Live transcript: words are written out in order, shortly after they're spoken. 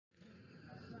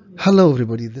Hello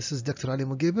everybody, this is Dr. Ali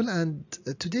Mugibel, and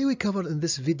today we cover in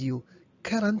this video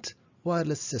current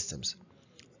wireless systems.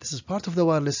 This is part of the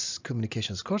wireless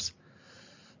communications course,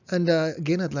 and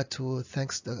again I'd like to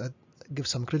give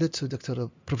some credit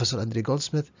to Professor Andre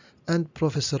Goldsmith and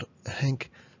Professor Henk,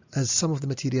 as some of the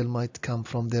material might come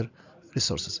from their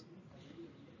resources.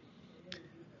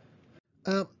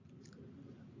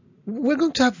 We're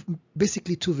going to have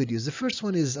basically two videos. The first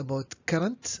one is about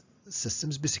current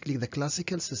systems, basically the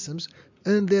classical systems,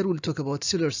 and there we'll talk about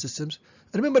cellular systems.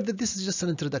 Remember that this is just an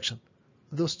introduction.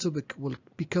 Those topics will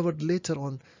be covered later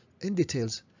on in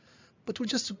details, but we'll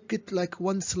just get like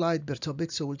one slide per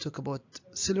topic. So we'll talk about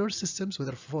cellular systems,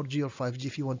 whether 4G or 5G,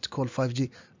 if you want to call 5G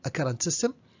a current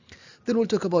system. Then we'll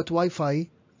talk about Wi-Fi,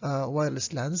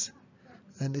 wireless LANs,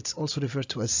 and it's also referred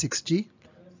to as 6G,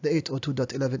 the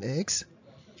 802.11ax.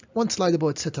 One slide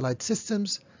about satellite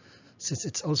systems, since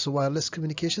it's also wireless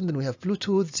communication. Then we have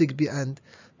Bluetooth, Zigbee, and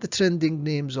the trending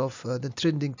names of the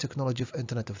trending technology of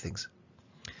Internet of Things.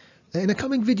 In a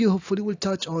coming video, hopefully we'll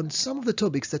touch on some of the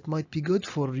topics that might be good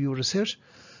for your research,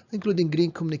 including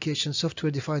green communication,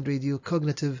 software-defined radio,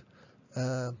 cognitive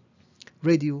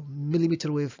radio,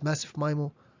 millimeter wave, massive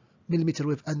MIMO, millimeter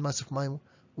wave and massive MIMO,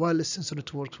 wireless sensor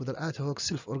networks, whether ad hoc,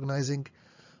 self-organizing,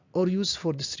 or used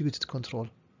for distributed control.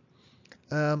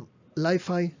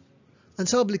 Li-Fi, and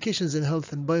some applications in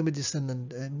health and biomedicine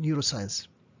and neuroscience.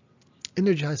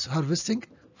 Energy harvesting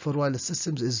for wireless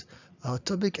systems is our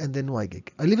topic, and then WiGig.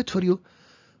 I leave it for you.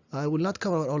 I will not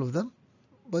cover all of them,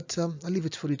 but I'll leave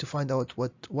it for you to find out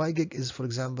what WiGig is, for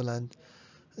example, and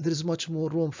there is much more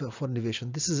room for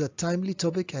innovation. This is a timely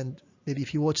topic, and maybe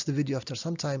if you watch the video after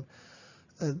some time,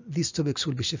 these topics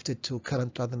will be shifted to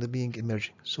current rather than being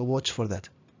emerging. So watch for that.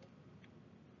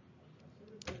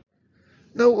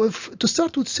 Now, to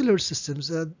start with cellular systems,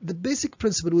 the basic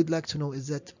principle we'd like to know is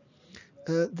that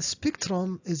the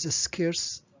spectrum is a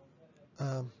scarce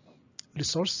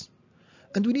resource,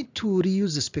 and we need to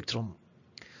reuse the spectrum.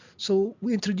 So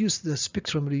we introduce the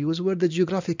spectrum reuse, where the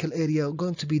geographical area are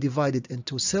going to be divided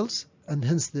into cells, and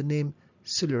hence the name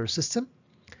cellular system.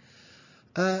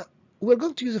 We're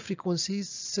going to use a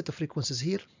set of frequencies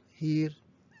here,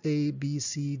 A, B,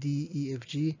 C, D, E, F,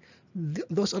 G.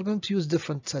 Those are going to use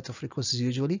different set of frequencies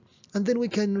usually, and then we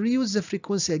can reuse the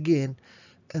frequency again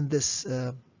in this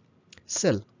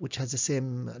cell which has the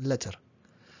same letter.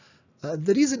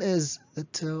 The reason is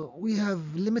that we have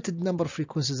limited number of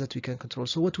frequencies that we can control.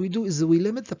 So what we do is we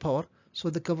limit the power, so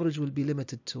the coverage will be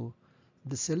limited to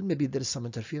the cell. Maybe there is some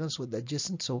interference with the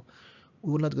adjacent, so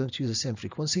we're not going to use the same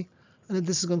frequency, and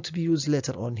this is going to be used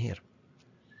later on here.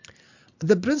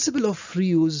 The principle of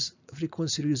reuse,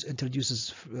 frequency reuse,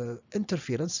 introduces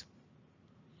interference,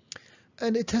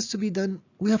 and it has to be done.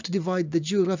 We have to divide the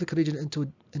geographic region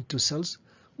into cells,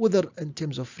 whether in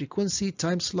terms of frequency,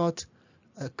 time slot,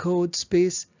 code,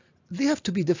 space. They have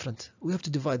to be different. We have to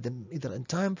divide them either in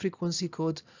time, frequency,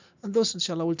 code, and those,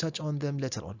 inshallah, we'll touch on them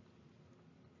later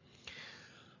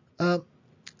on.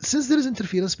 Since there is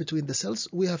interference between the cells,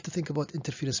 we have to think about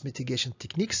interference mitigation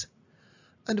techniques,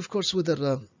 and of course,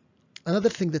 whether another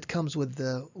thing that comes with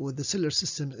the cellular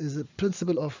system is the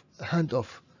principle of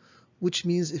handoff, which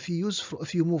means if you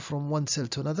move from one cell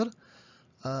to another,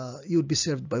 you'll be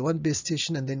served by one base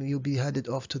station, and then you'll be handed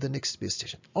off to the next base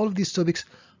station. All of these topics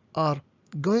are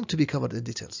going to be covered in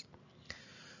details.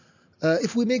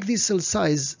 If we make these cell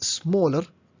size smaller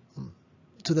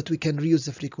so that we can reuse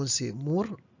the frequency more,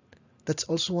 that's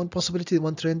also one possibility,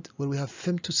 one trend where we have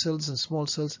femto cells and small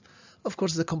cells. Of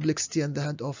course, the complexity and the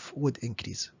handoff would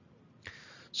increase.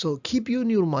 So keep in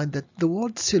your mind that the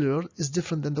word cellular is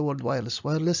different than the word wireless.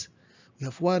 Wireless, we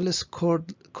have wireless,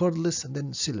 cordless, and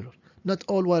then cellular. Not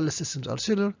all wireless systems are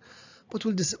cellular, but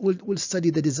we'll study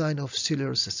the design of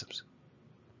cellular systems.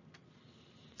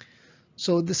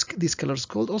 So these colors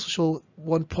code also show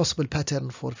one possible pattern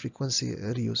for frequency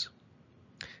reuse.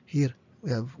 Here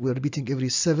we're repeating every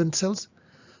 7 cells,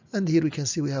 and here we can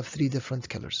see we have 3 different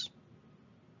colors.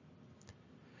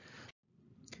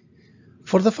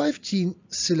 For the 5G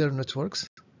cellular networks,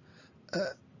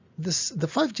 the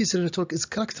 5G cellular network is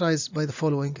characterized by the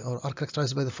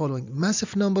following,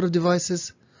 massive number of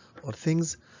devices or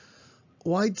things,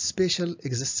 wide spatial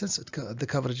existence, the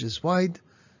coverage is wide,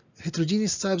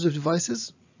 heterogeneous types of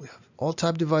devices, we have all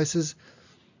type devices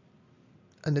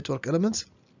and network elements,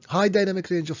 high dynamic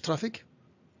range of traffic,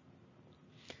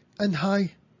 and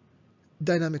high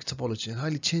dynamic topology and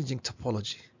highly changing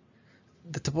topology.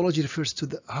 The topology refers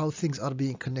to how things are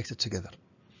being connected together.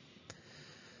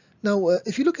 Now,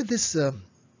 if you look at this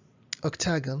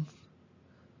octagon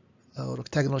or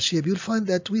octagonal shape, you'll find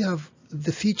that we have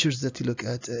the features that you look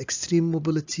at: extreme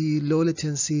mobility, low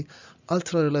latency,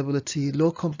 ultra reliability,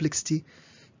 low complexity,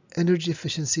 energy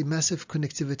efficiency, massive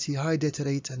connectivity, high data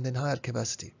rate, and then higher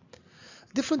capacity.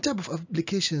 Different type of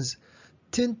applications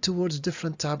tend towards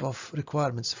different type of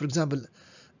requirements. For example,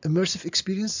 immersive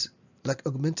experience like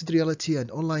augmented reality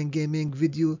and online gaming,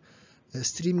 video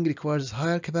streaming requires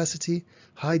higher capacity,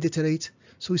 high data rate.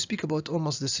 So we speak about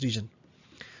almost this region.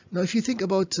 Now, if you think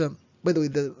about, by the way,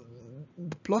 the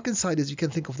block inside is, you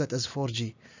can think of that as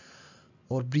 4G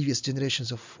or previous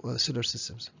generations of cellular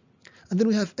systems. And then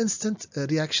we have instant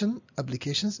reaction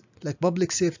applications like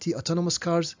public safety, autonomous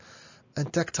cars,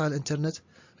 and tactile internet.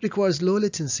 Requires low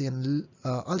latency and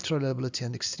ultra reliability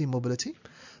and extreme mobility.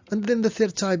 And then the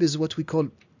third type is what we call,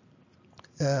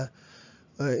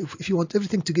 if you want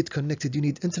everything to get connected, you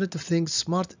need Internet of Things,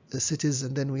 smart cities,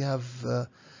 and then we have,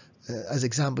 as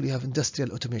example, you have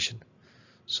industrial automation.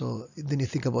 So then you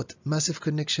think about massive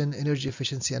connection, energy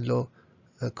efficiency, and low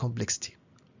complexity.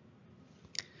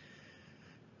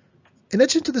 In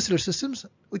addition to the cellular systems,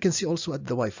 we can see also at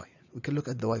the Wi-Fi. We can look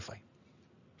at the Wi-Fi.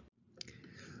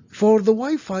 For the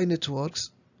Wi-Fi networks,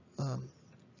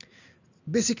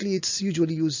 basically it's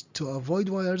usually used to avoid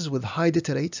wires with high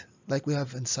data rate, like we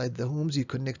have inside the homes. You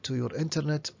connect to your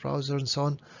internet, browser, and so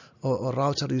on, or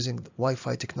router using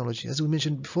Wi-Fi technology. As we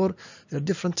mentioned before, there are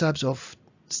different types of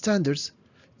standards: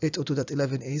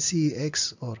 802.11ac,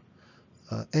 X, or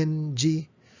NG.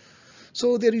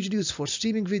 So they're usually used for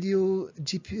streaming video,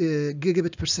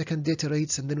 gigabit per second data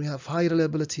rates, and then we have high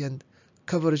reliability and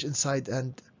coverage inside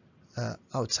and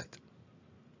outside.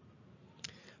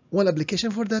 One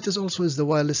application for that is the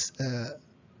wireless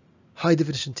high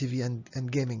definition TV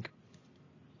and gaming.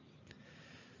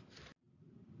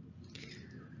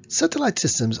 Satellite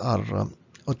systems are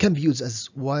or can be used as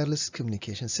wireless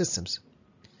communication systems.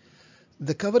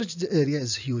 The coverage area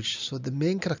is huge, so the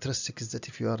main characteristic is that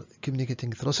if you are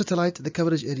communicating through satellite, the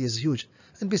coverage area is huge,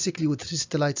 and basically with 3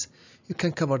 satellites you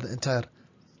can cover the entire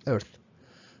Earth.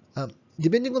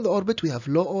 Depending on the orbit, we have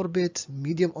low orbit,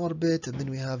 medium orbit, and then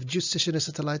we have geostationary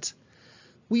satellites.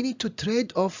 We need to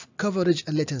trade off coverage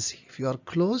and latency. If you are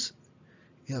close,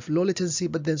 you have low latency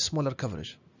but then smaller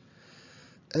coverage.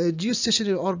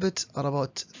 Geostationary orbit are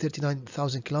about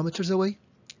 39,000 kilometers away.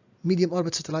 Medium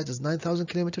orbit satellite is 9,000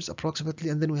 kilometers approximately,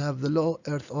 and then we have the low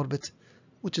Earth orbit,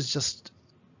 which is just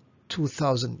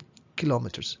 2,000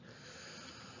 kilometers.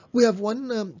 We have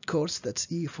one course, that's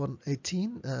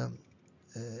E418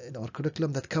 in our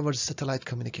curriculum, that covers satellite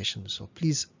communication. So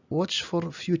please watch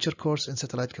for future course in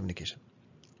satellite communication.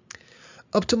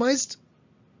 Optimized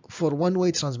for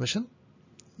one-way transmission,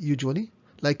 usually,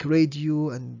 like radio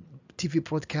and TV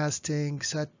broadcasting,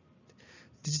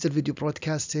 digital video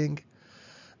broadcasting,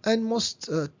 and most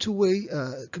two-way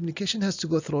communication has to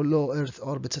go through low Earth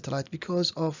orbit satellite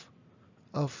because of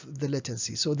the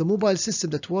latency. So the mobile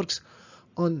system that works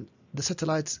on the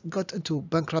satellites got into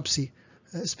bankruptcy,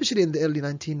 especially in the early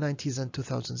 1990s and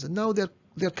 2000s, and now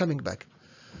they're coming back.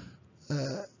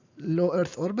 Low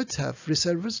Earth orbits have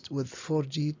resurfaced with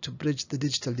 4G to bridge the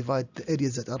digital divide, the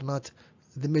areas that are not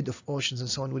the mid of oceans and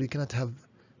so on, where you cannot have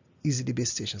easily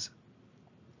base stations.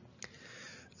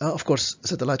 Of course,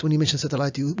 satellite, when you mention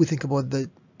satellite, we think about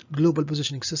the global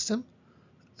positioning system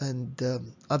and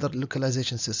other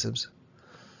localization systems.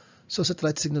 So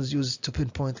satellite signals used to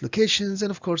pinpoint locations,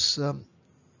 and of course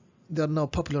they are now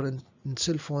popular in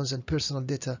cell phones and personal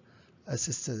data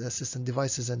assistant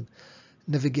devices and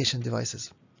navigation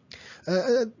devices.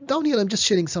 Down here I'm just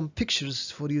sharing some pictures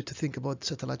for you to think about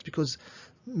satellites, because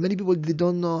many people, they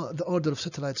don't know the order of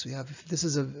satellites we have. If this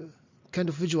is a kind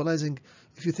of visualizing,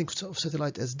 if you think of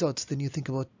satellite as dots, then you think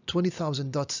about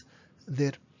 20,000 dots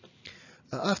there.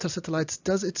 After satellites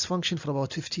does its function for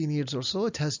about 15 years or so,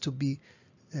 it has to be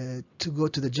to go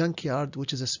to the junkyard,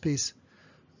 which is a space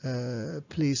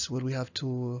place where we have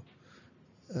to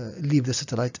leave the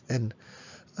satellite in.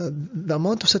 The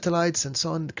amount of satellites and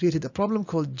so on created a problem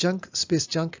called space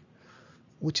junk,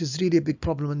 which is really a big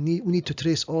problem, and we need to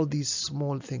trace all these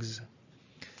small things.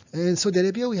 In Saudi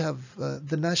Arabia, we have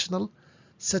the National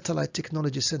Satellite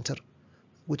Technology Center,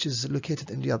 which is located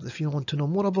in Riyadh. If you want to know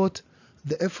more about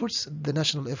the efforts, the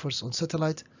national efforts on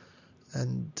satellite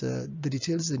and the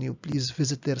details, then you please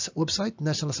visit their website,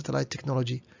 National Satellite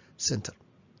Technology Center.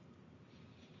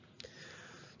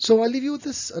 So I'll leave you with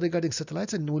this regarding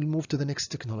satellites, and we'll move to the next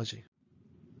technology.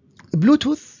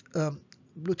 Bluetooth.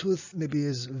 Bluetooth maybe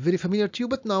is very familiar to you,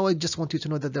 but now I just want you to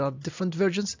know that there are different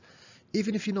versions.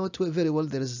 Even if you know it very well,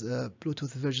 there is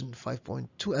Bluetooth version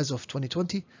 5.2 as of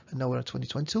 2020, and now we're at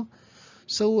 2022.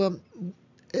 So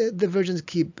the versions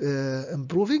keep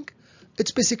improving,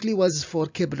 It basically was for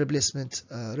cable replacement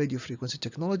radio frequency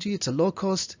technology. It's a low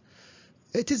cost.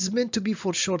 It is meant to be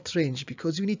for short range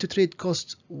because you need to trade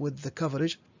cost with the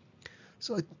coverage.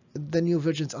 So the new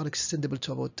versions are extendable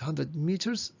to about 100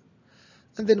 meters.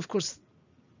 And then, of course,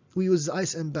 we use the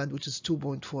ISM band, which is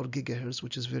 2.4 gigahertz,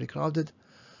 which is very crowded.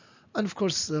 And of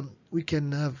course, we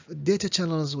can have data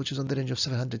channels, which is on the range of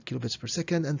 700 kilobits per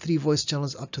second, and 3 voice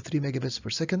channels up to 3 megabits per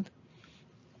second.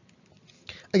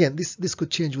 Again, this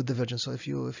could change with the version. So if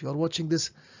you are watching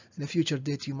this in a future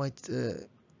date, you might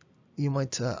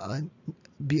need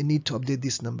to update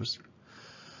these numbers.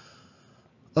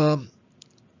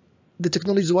 The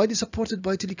technology is widely supported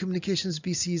by telecommunications,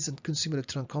 PCs, and consumer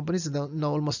electronic companies. And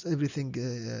now almost everything,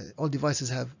 all devices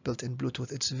have built-in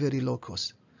Bluetooth. It's very low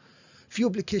cost. Few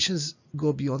applications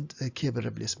go beyond cable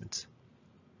replacements.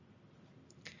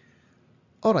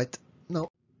 All right, now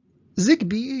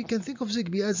Zigbee, you can think of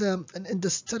Zigbee as an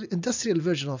industrial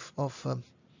version of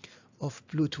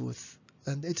Bluetooth,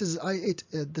 and it is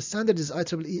the standard is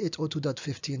IEEE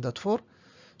 802.15.4.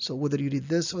 So whether you read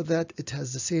this or that, it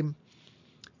has the same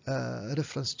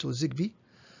reference to Zigbee.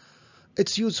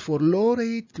 It's used for low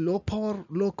rate, low power,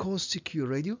 low cost, secure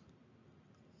radio.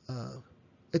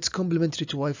 It's complementary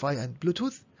to Wi-Fi and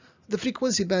Bluetooth. The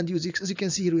frequency band used, as you can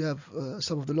see here, we have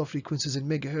some of the low frequencies in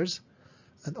megahertz,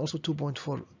 and also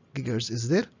 2.4 gigahertz is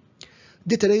there.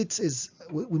 Data rates is,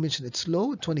 we mentioned it's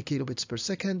low, 20 kilobits per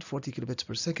second, 40 kilobits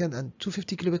per second, and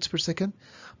 250 kilobits per second.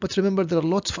 But remember, there are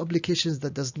lots of applications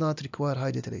that does not require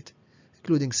high data rate,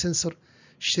 including sensor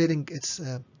sharing its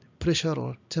pressure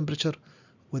or temperature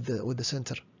with the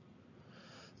center.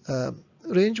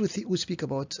 Range, we speak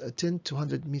about 10 to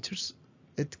 100 meters.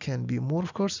 It can be more,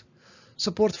 of course.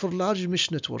 Support for large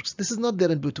mesh networks. This is not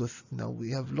there in Bluetooth. Now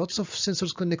we have lots of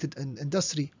sensors connected in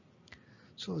industry,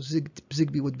 so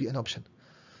Zigbee would be an option.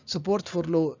 Support for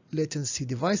low latency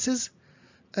devices,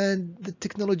 and the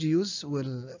technology used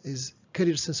is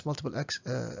carrier sense multiple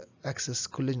access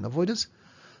collision avoidance.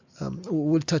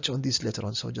 We'll touch on this later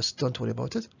on, so just don't worry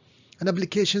about it. And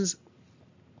applications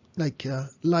like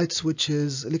light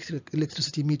switches,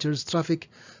 electricity meters, traffic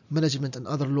management, and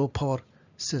other low power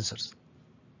sensors.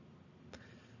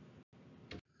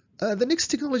 The next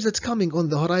technology that's coming on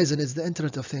the horizon is the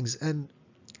Internet of Things, and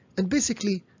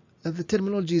basically the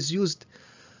terminology is used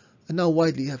now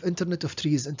widely. You have Internet of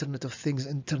Trees, Internet of Things,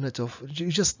 Internet of,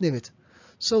 you just name it.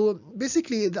 So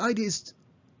basically the idea is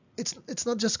it's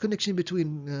not just connection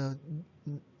between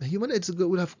human,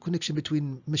 we'll have connection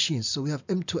between machines. So we have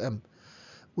M2M,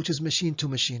 which is machine to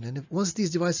machine, and once these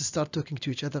devices start talking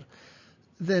to each other,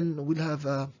 then we'll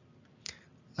have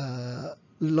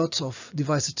lots of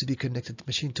devices to be connected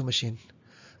machine to machine.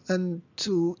 And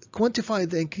to quantify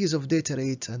the increase of data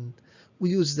rate, and we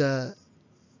use the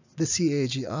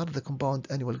CAGR, the compound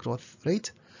annual growth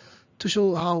rate, to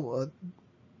show how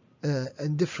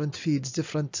in different feeds,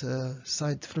 different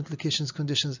site, different locations,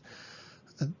 conditions,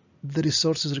 the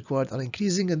resources required are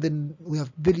increasing, and then we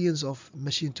have billions of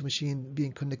machine to machine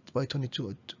being connected by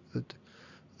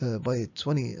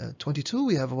 2022.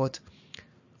 We have about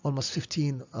almost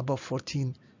above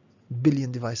 14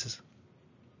 billion devices.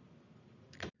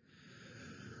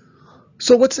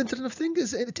 So what's Internet of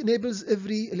Things? It enables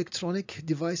every electronic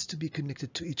device to be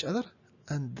connected to each other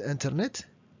and the internet.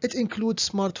 It includes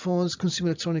smartphones, consumer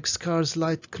electronics, cars,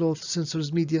 light, clothes,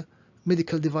 sensors, media,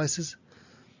 medical devices.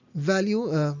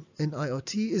 Value in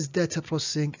IoT is data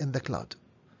processing in the cloud.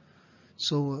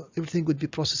 So everything would be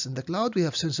processed in the cloud. We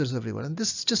have sensors everywhere, and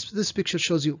this picture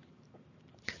shows you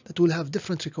that we'll have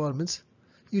different requirements.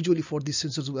 Usually for these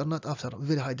sensors, we are not after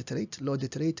very high data rate, low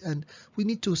data rate, and we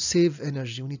need to save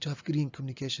energy. We need to have green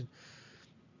communication.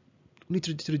 We need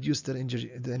to reduce the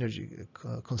energy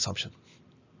consumption.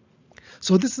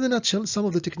 So this is in a nutshell some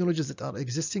of the technologies that are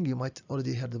existing. You might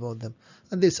already heard about them,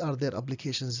 and these are their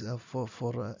applications for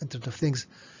Internet of Things.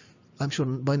 I'm sure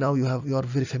by now you are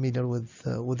very familiar with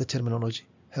the terminology: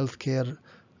 healthcare,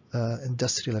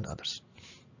 industrial, and others.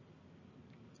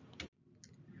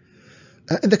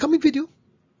 In the coming video,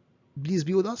 please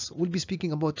be with us. We'll be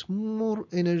speaking about more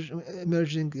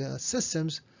emerging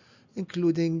systems,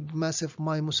 including massive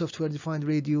MIMO software-defined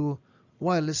radio,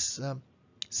 wireless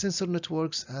sensor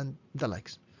networks, and the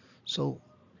likes. So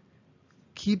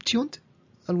keep tuned,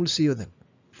 and we'll see you then.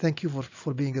 Thank you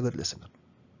for being a good listener.